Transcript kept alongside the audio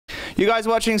You guys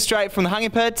are watching straight from the Hungry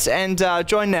Pit and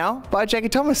joined now by Jackie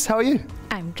Thomas. How are you?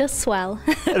 I'm just swell.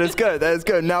 That is good, that is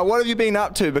good. Now, what have you been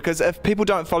up to? Because if people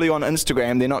don't follow you on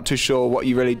Instagram, they're not too sure what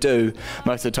you really do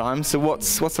most of the time. So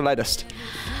what's the latest?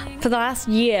 For the last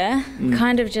year,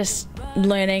 kind of just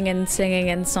learning and singing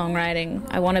and songwriting.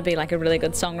 I want to be like a really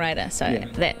good songwriter, so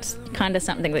that's kind of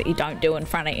something that you don't do in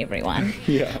front of everyone.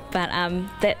 Yeah. But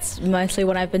that's mostly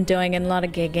what I've been doing, and a lot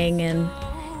of gigging and,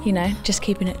 you know, just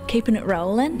keeping it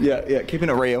rolling. Yeah, keeping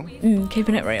it real.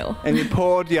 Keeping it real. And you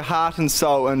poured your heart and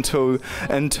soul into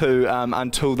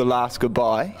Until the Last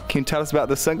Goodbye. Can you tell us about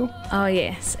this single? Oh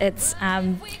yes, it's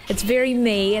very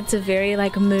me. It's a very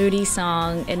like moody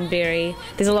song and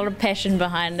there's a lot of passion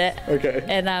behind it. Okay.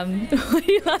 And what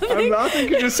are you laughing? I'm laughing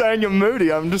because you're saying you're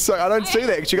moody. I'm just like, I don't see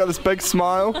that because you got this big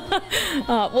smile.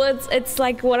 Oh well, it's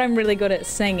like what I'm really good at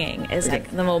singing is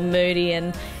like the more moody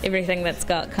and everything that's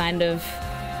got kind of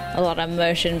a lot of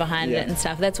emotion behind it and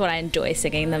stuff. That's what I enjoy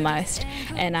singing the most.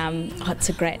 And it's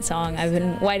a great song. I've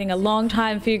been waiting a long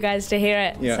time for you guys to hear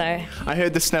it. Yeah. So I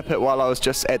heard the snippet while I was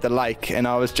just at the lake, and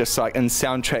I was just like in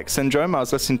soundtrack syndrome. I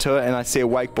was listening to it and I see a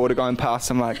wakeboarder going past.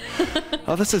 I'm like,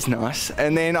 oh, this is nice.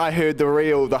 And then I heard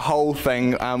the whole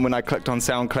thing when I clicked on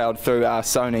SoundCloud through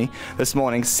Sony this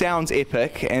morning. Sounds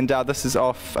epic. And this is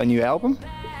off a new album?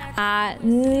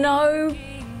 no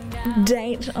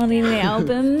date on any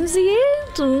albums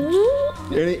yet.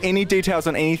 Any details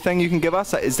on anything you can give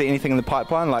us? Is there anything in the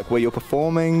pipeline, like where you're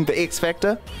performing, the X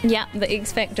Factor? Yeah, the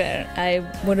X Factor I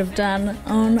would have done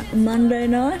on Monday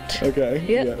night. Okay.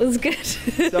 Yep, it was good.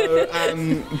 So,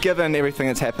 given everything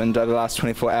that's happened over the last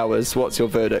 24 hours, what's your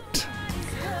verdict?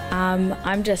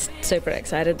 I'm just super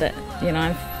excited that, you know,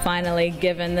 I've finally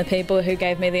given the people who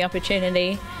gave me the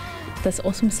opportunity this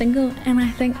awesome single, and I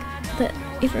think that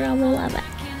everyone will love it.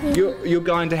 You're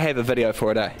going to have a video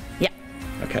for it, eh? Yeah.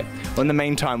 Okay. Well, in the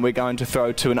meantime, we're going to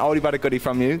throw to an oldie but a goodie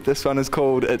from you. This one is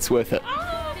called It's Worth It.